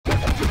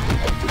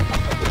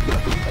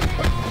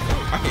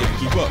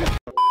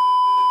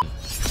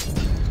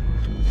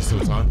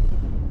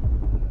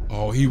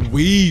Oh,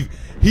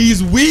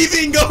 he's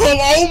weaving them.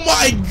 Oh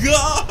my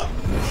god.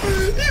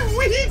 He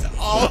weaves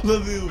all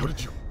of them.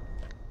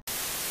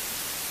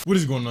 What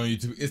is going on,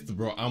 YouTube? It's the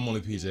bro,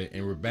 ImOnlyPj,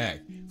 and we're back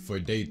for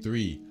day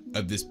 3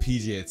 of this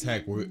PJ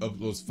attack where we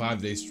upload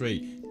 5 days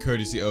straight,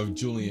 courtesy of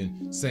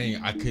Julian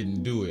saying I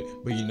couldn't do it,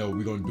 but you know,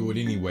 we're gonna do it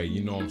anyway,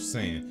 you know what I'm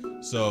saying?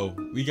 So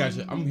we got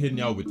you. I'm hitting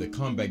y'all with the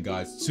Combat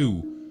Guides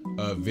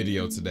 2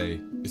 video today.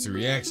 It's a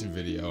reaction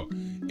video,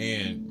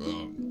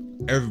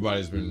 and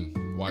everybody's been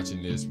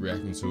watching this,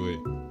 reacting to it.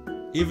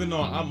 Even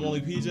though I'm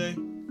only PJ,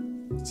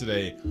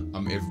 today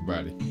I'm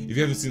everybody. If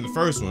you haven't seen the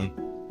first one,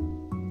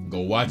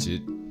 go watch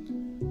it.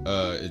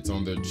 It's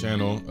on their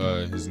channel.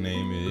 His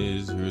name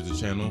is, here's the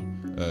channel,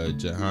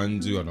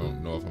 Jahanzu. I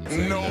don't know if I'm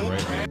saying that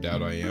right. I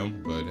doubt I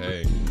am, but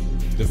hey.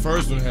 The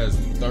first one has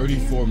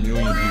 34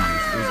 million views.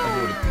 It was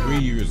uploaded 3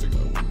 years ago.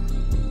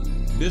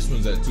 This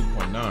one's at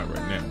 2.9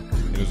 right now.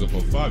 It was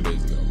uploaded 5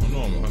 days ago. I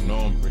know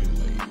I'm pretty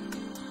late.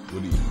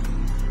 What do you,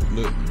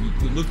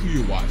 look who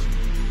you're watching.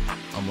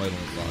 I'm late on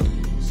a lot of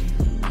views.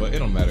 But it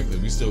don't matter because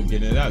we still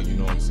getting it out, you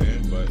know what I'm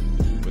saying? But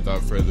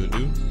without further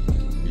ado,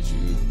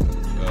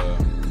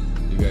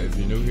 if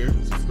you're new here,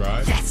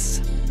 subscribe.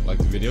 Yes! Like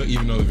the video,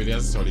 even though the video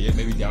hasn't started yet.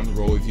 Maybe down the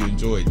road, if you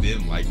enjoyed,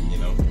 then like, you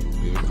know,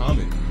 leave a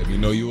comment. Let me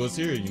know you was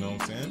here, you know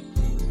what I'm saying?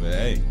 But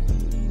hey,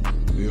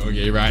 we're gonna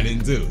get right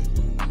into it.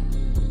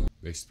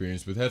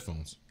 Experience with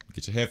headphones.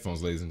 Get your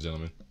headphones, ladies and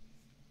gentlemen.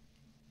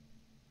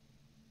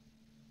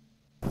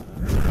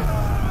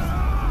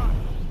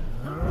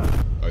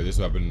 Alright, this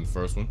happened in the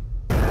first one.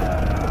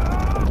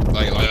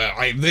 Like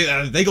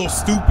they go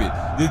stupid.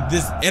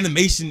 This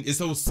animation is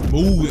so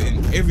smooth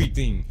and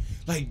everything.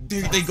 Like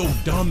they go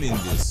dumb in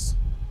this.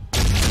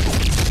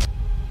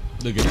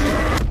 Look at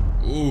that.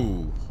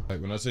 Ooh.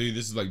 Like when I tell you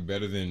this is like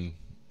better than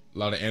a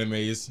lot of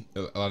animes,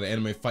 a lot of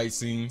anime fight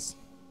scenes.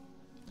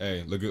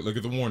 Hey, look at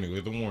the warning.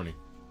 Look at the warning.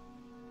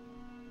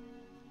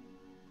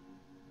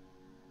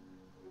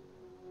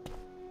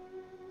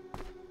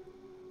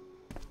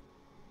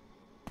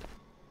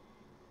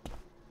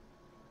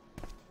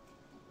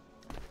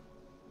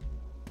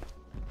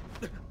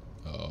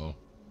 Uh-oh.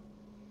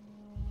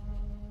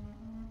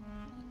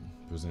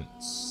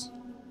 Presents.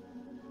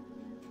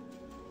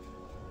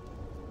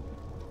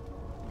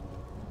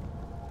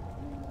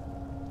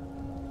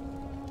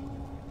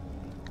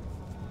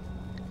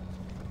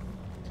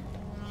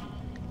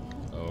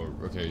 Oh,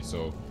 okay,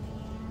 so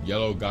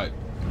yellow got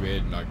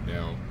red knocked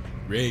down.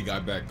 Red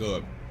got back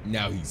up.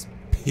 Now he's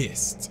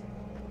pissed.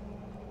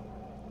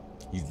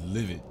 He's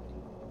livid.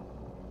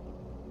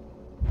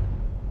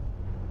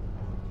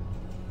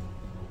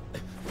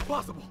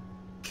 Possible.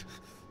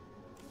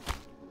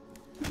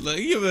 Like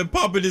he been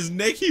popping his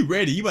neck. He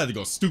ready. He about to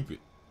go stupid.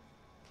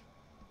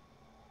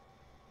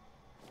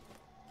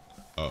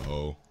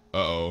 Uh-oh.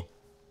 Uh-oh.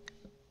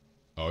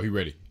 Oh, he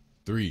ready.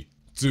 3,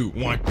 2,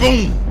 1.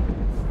 Boom!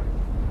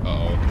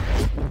 Uh-oh.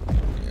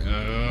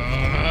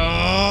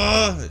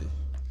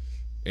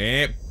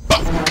 And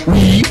pop!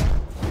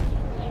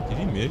 Did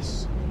he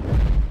miss?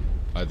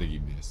 I think he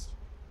missed.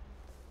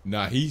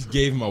 Nah, he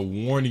gave him a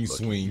warning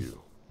swing.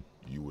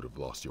 You would have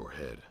lost your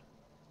head.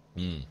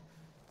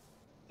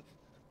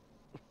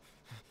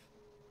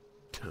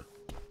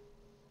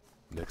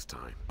 Next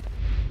time,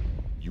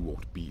 you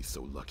won't be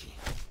so lucky.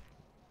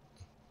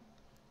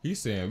 He's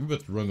saying we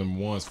about to run them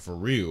ones for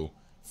real.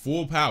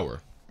 Full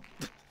power.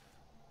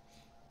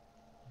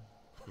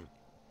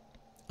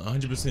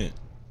 100%.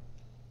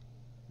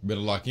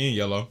 Better lock in,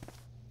 yellow.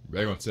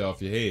 They're gonna tear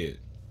off your head.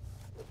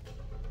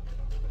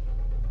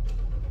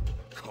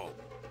 Uh-oh.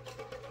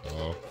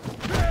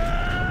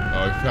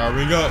 Oh, he's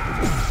powering up.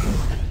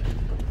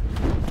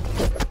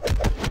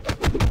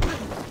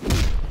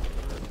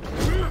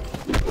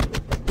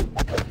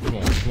 Come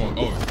on.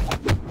 Oh,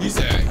 he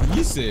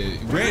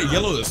said red,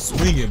 yellow is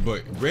swinging,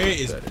 but red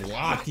is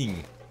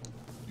blocking.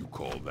 You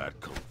call that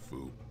kung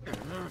fu?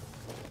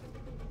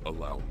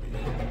 Allow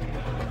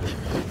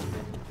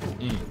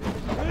me.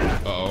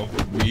 Uh-oh,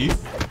 weave.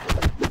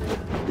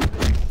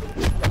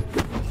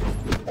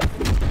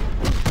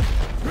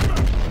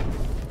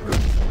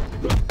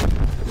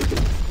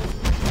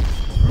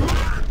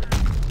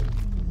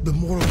 The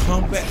Mortal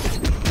Kombat.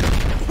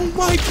 Oh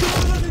my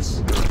gosh!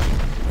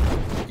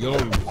 Yo,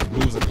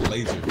 moves like a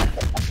laser.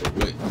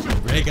 But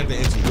Red got the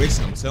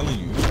intuition, I'm telling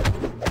you.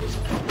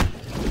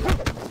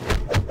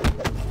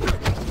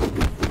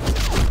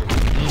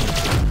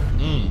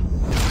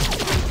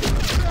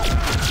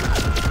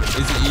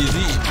 Is it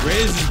easy?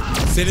 Red is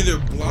sitting there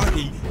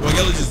blocking while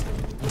Yellow just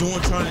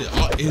trying to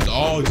his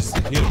all just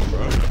to hit him,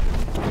 bro.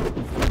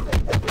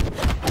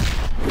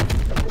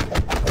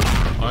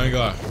 Oh my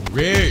god.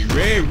 Red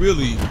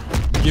really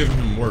giving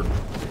him work.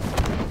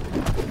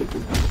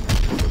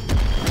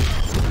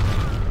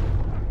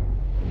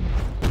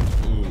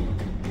 Ooh.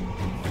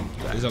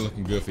 This not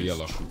looking good for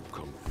Yellow.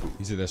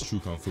 He said that's true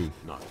kung fu.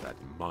 Not that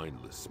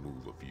mindless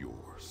move of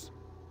yours.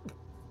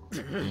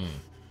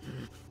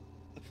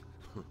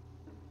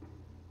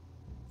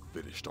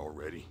 Finished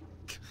already?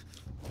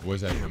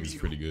 Voice acting is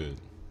pretty good.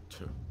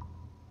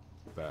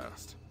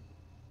 Fast.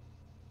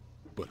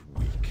 but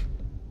weak.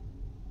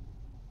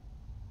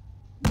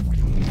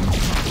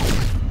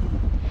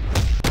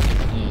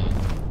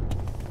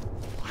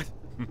 What?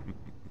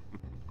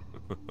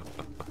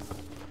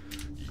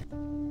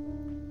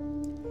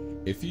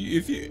 If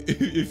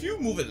you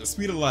move at the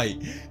speed of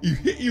light,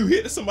 you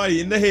hit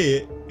somebody in the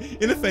head,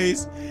 in the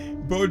face,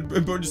 bro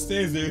just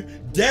stands there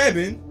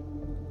dabbing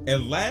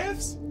and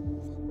laughs.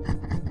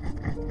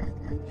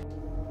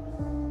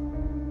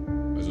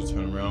 Might as well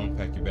turn around,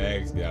 pack your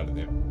bags, get out of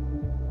there.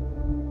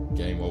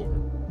 Game over.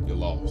 You're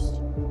lost.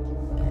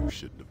 You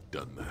shouldn't have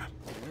done that.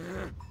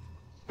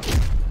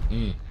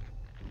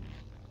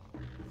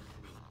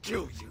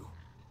 Kill you.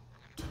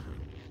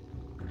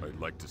 I'd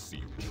like to see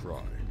you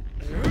try.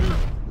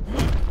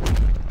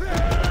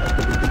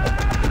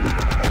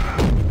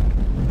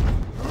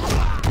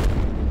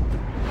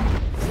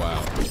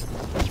 Wow.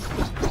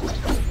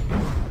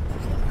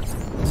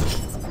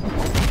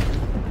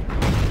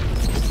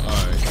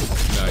 Alright.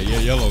 Nah, yeah,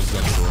 yellow's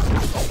gonna go.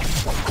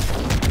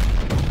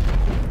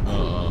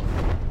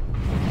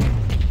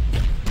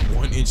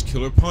 1-inch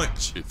killer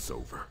punch. It's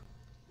over.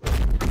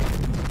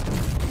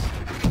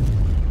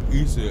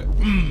 He said,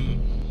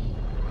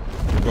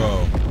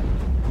 Bro.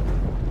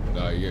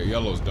 Nah, yeah,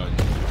 yellow's done.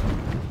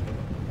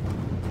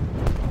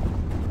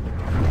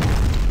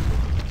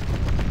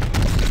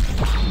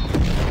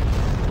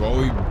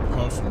 Bro, he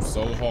punched him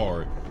so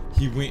hard,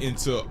 he went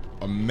into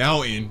a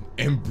mountain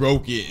and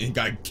broke it and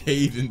got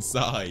caved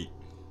inside.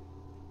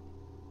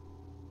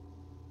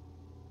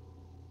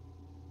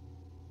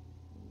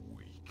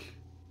 Weak.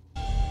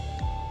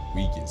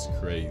 Weak is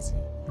crazy.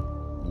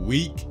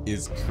 Weak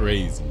is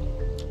crazy.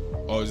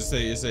 Oh, just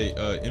say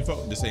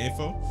info. Just say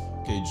info.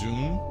 Okay,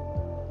 June.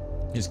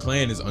 His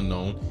clan is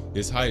unknown.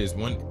 His height is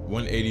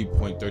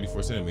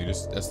 180.34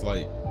 centimeters. That's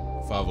like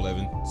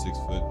 5'11", 6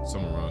 foot,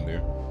 somewhere around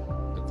there,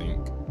 I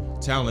think.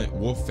 Talent: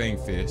 Wolf Fang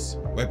Fist.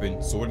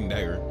 Weapon: Sword and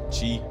Dagger.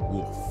 Chi: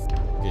 Wolf.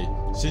 Okay,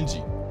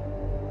 Shinji.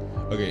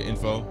 Okay,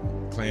 info.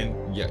 Clan: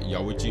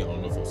 Yawichi. I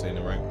don't know if I'm saying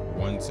it right.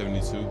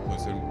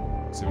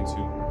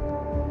 172.72.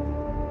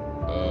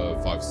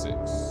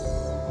 5'6",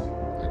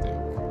 I think.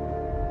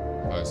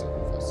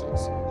 5'7",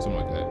 5'6",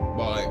 something like that.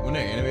 But like when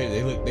they're animated,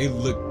 they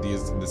look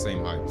the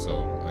same height.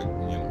 So like,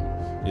 you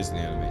know, it's the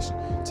animation.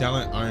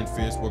 Talent: Iron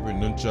Fist. Weapon: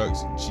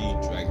 Nunchucks. Chi: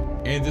 Dragon.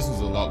 And this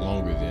was a lot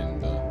longer than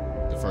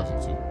the first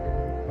one too.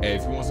 Hey,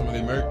 if you want some of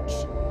their merch,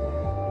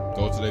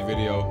 go to their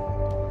video.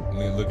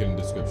 Look in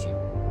the description.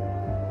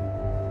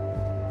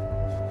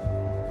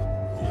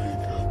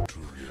 Wake up to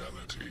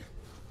reality.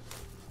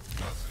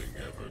 Nothing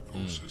ever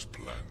goes as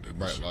planned in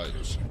this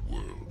accursed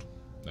world.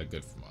 Not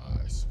good for my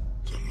eyes.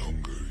 The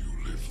longer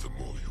you live, the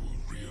more you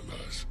will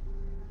realize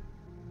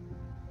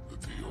that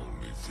the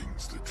only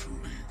things that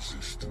truly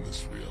exist in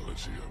this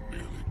reality are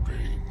merely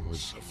pain,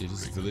 suffering, Did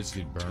this village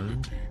get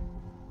burned? futility.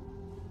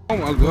 Oh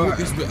my god.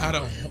 It's without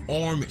an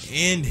arm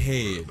and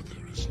head. But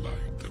there is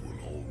light, there will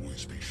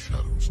always be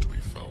shadows to be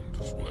found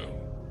as well.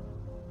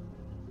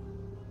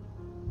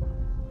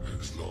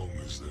 As long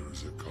as there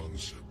is a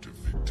concept of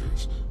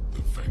victors,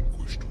 the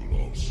vanquished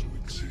will also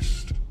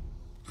exist.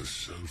 The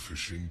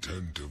selfish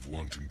intent of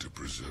wanting to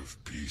preserve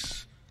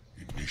peace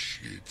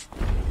initiates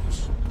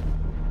wars.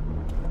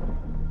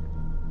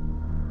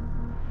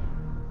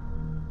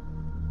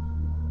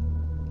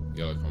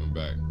 Y'all coming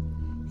back.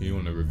 He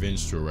on a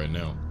revenge tour right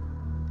now.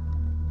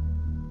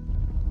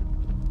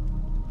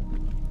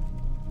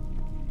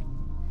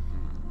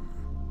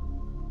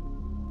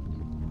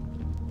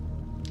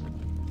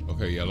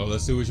 Okay, Yellow,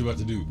 let's see what you're about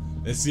to do.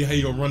 Let's see how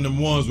you gonna run them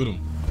ones with him.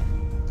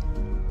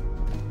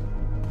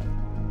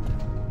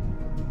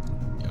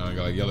 I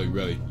got Yellow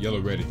ready. Yellow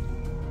ready.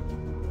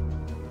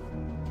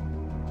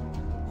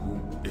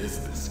 Who is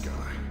this guy?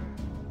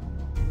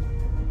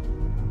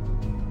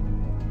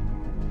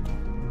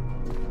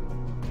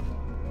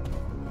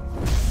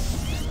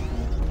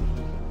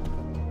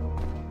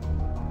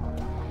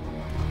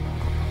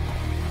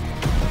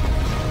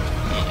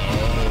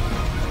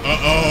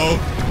 Uh-oh.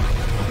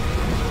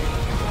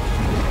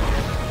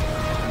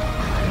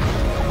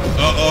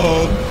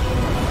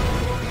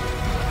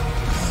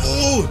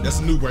 Oh, that's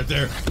a noob right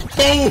there.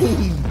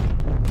 Boom!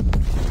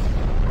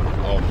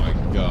 Oh my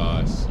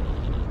gosh.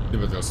 They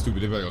better go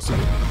stupid. They better go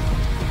stupid.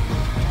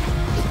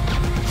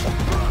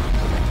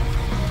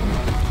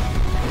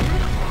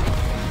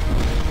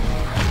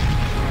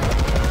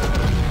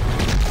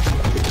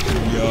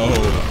 Yo.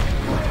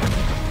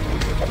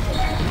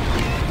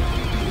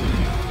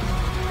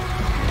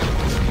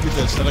 Get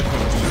that shot.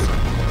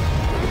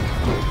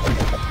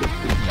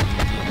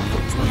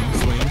 Swing,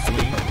 swing,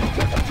 swing.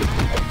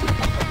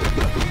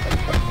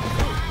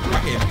 I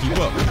can't even keep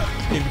up.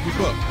 Can't even keep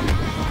up.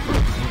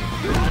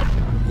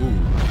 Ooh,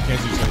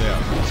 can't do each other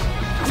out.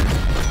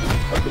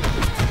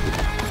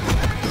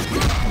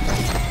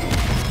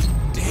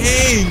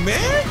 Dang,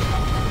 man.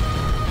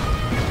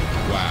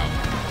 Wow.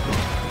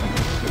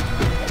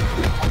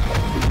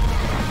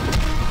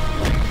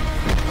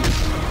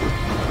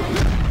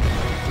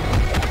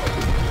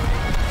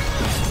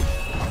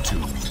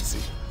 Too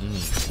easy.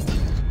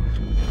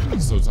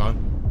 So time.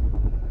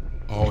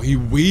 Oh,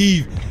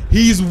 he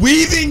he's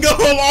weaving them.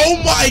 Oh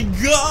my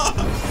god.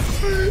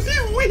 He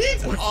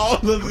weaved all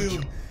of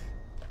them.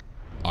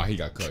 Oh, he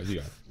got cut. He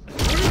got.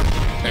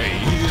 Hey,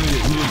 he didn't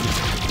get.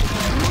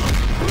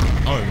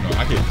 I don't even know.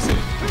 I can't even say it.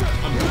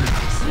 I'm doing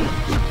this.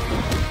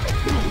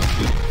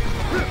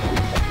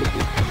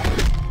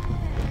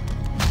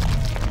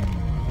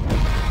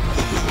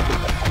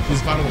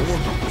 His final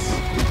organs.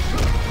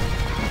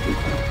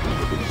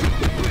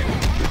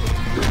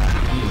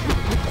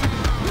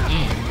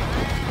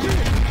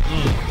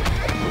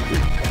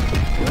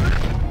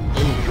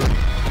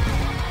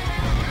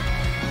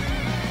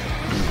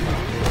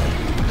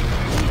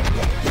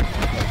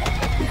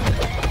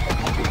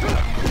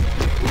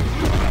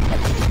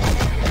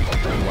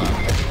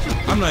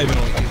 I'm not even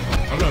on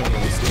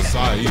this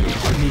side either.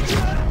 I'm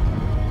neutral.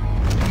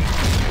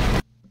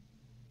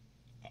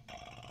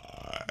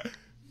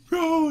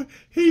 Bro,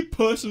 he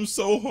pushed him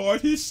so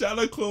hard his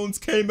shadow clones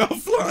came out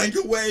flying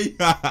away.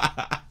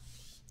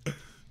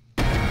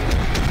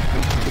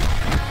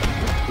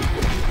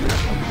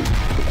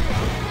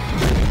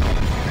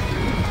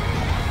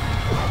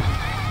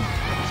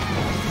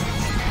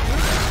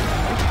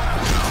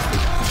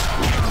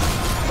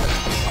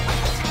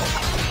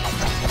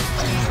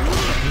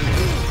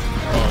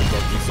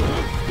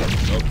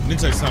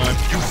 Ninja time.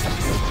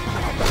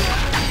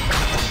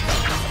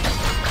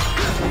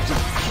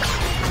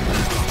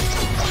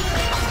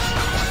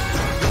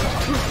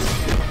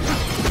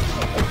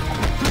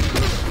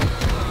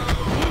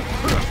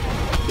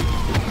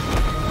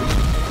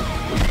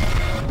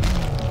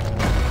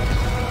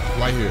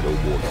 Right here. No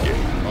more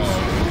game. Oh,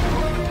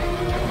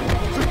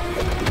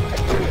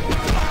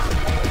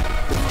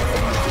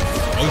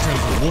 he's trying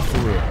to be a wolf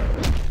for real.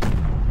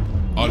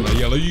 Oh no,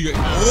 yellow, you got.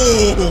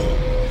 Oh!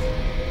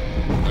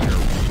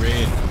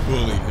 Red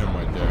bully him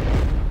right there.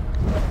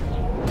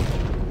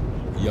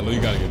 Yellow, you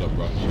gotta get up,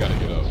 bro. You gotta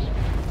get up.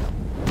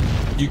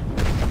 You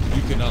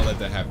cannot let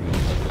that happen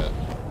like that.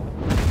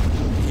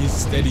 He's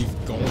steady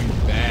going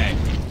back.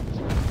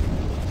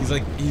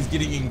 He's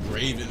getting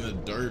engraved in the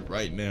dirt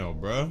right now,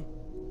 bro.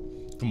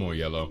 Come on,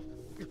 Yellow.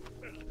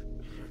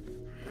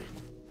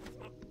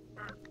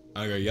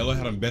 Okay, Yellow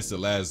had him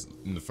bested last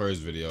in the first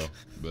video,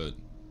 but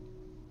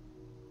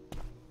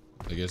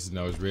I guess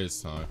now it's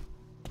Red's time.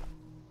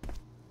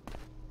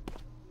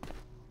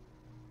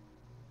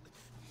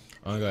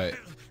 I got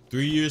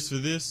 3 years for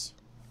this.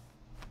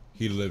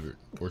 He delivered,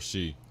 or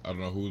she. I don't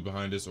know who's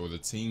behind this or the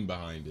team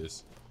behind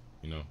this.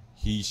 You know,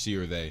 he, she,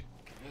 or they.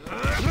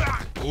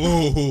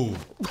 Ooh,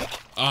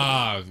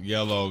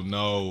 Yellow,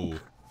 no.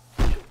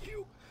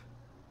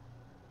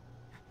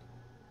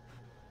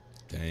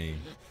 Dang.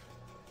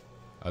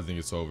 I think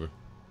it's over.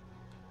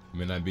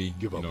 May not be,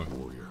 Give up,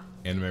 warrior.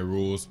 Anime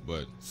rules,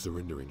 but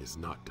surrendering is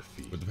not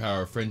defeat. With the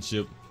power of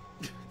friendship.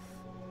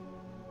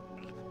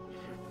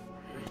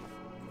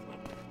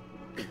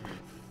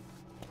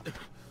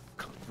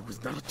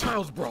 It's not a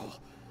child's brawl.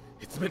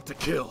 It's meant to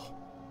kill.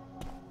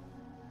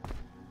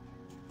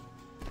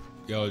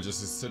 Yo,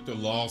 just accept the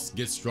loss,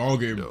 get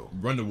stronger, no.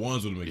 Run the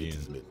ones with him again.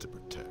 It's meant to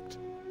protect.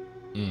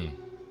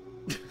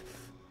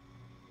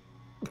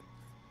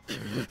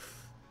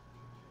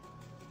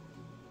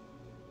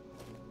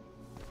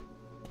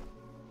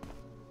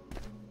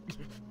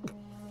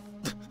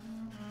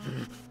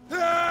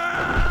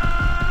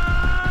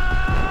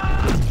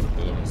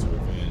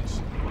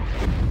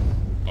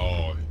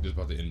 Oh, this is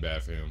about to end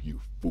bad for him.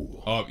 You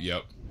fool. Oh,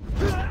 yep.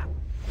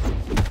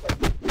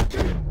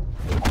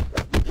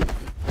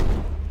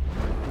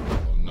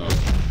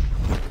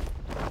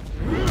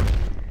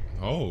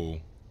 Oh,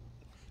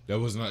 that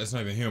was not. It's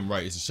not even him,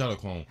 right? It's a shadow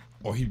clone.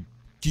 Oh, he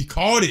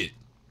caught it.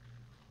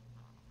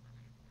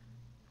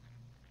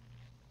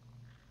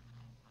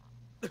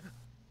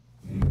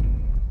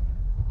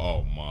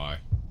 Oh my.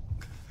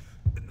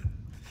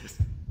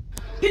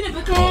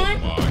 Oh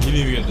my. He didn't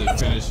even get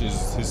to finish his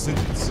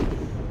sentence.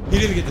 He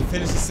didn't even get to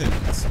finish his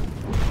sentence.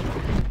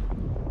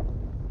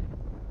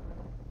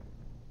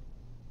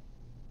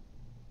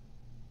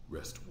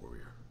 Rest,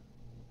 warrior.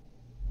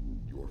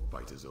 Your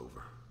fight is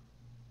over.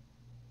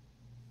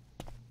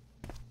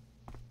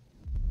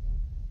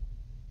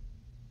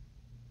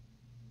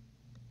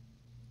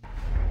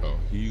 Oh,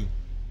 you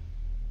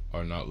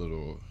are not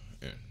little.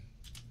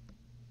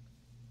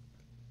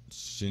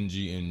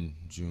 Shinji and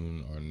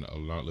Jun are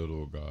not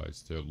little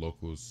guys. Their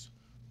locals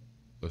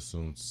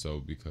assume so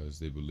because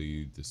they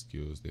believe the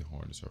skills they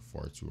harness are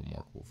far too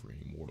remarkable for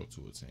any mortal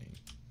to attain.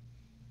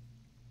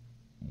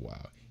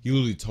 Wow. He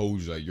literally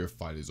told you, like, your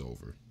fight is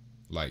over.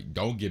 Like,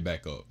 don't get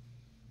back up.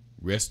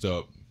 Rest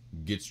up,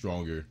 get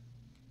stronger,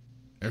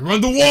 and run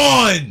the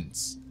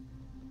wands!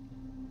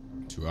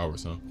 2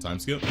 hours, huh? Time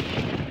skip?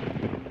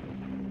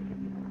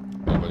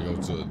 I'm about to go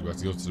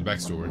to the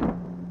backstory.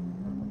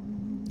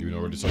 Even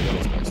already saw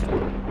Yellow's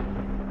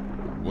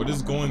backstory. What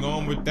is going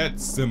on with that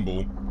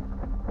symbol?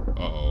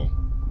 Uh-oh.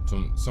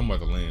 Somewhere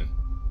at the land.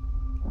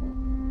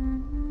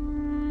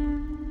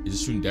 Is it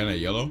shooting down at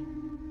Yellow?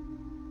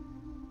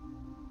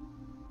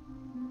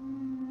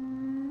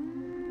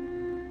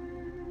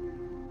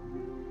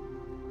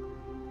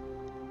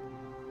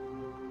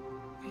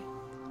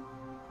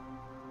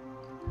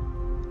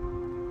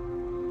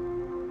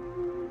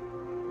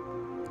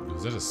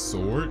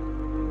 sword?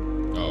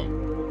 Oh,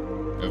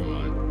 never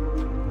mind.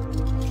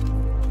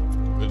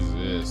 What is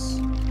this?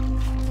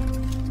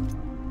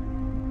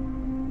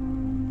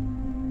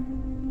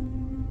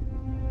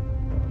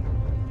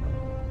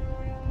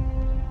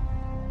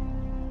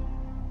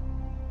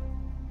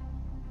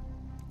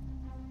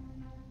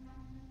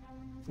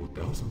 For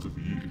thousands of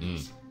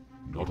years,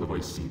 not have I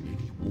seen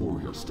any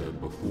warrior stand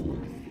before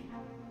me.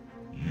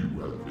 You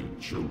have been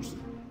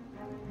chosen.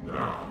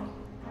 Now,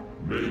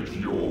 make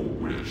your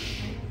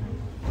wish.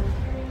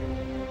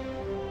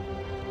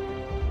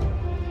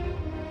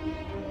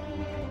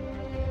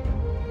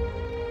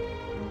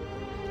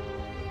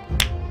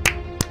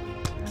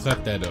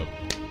 Clap that up.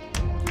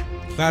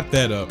 Clap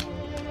that up.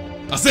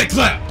 I said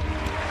clap!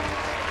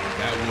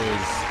 That was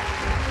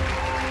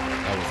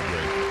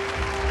great.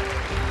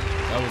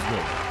 That was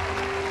good.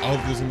 I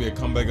hope there's gonna be a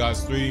Comeback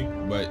Gods 3,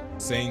 but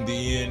saying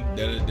the end,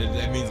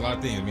 that means a lot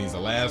of things. It means the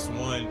last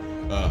one,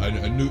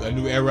 a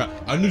new era,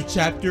 a new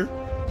chapter.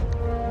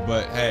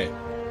 But hey,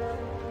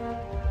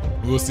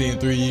 we'll see in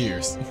 3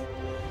 years.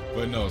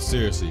 But no,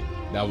 seriously,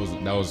 that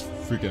was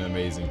freaking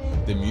amazing.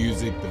 The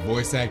music, the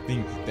voice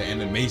acting, the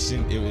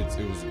animation, it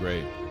was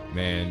great,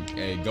 man.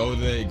 Hey, go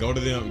to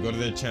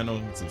their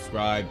channel,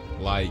 subscribe,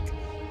 like.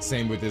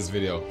 Same with this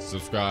video.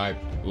 Subscribe,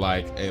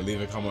 like, and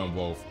leave a comment on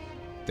both.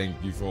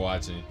 Thank you for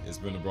watching. It's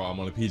been the bro. I'm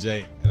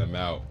ImOnlyPj, and I'm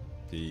out.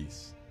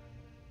 Peace.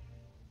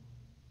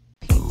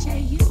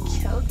 PJ, you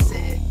killed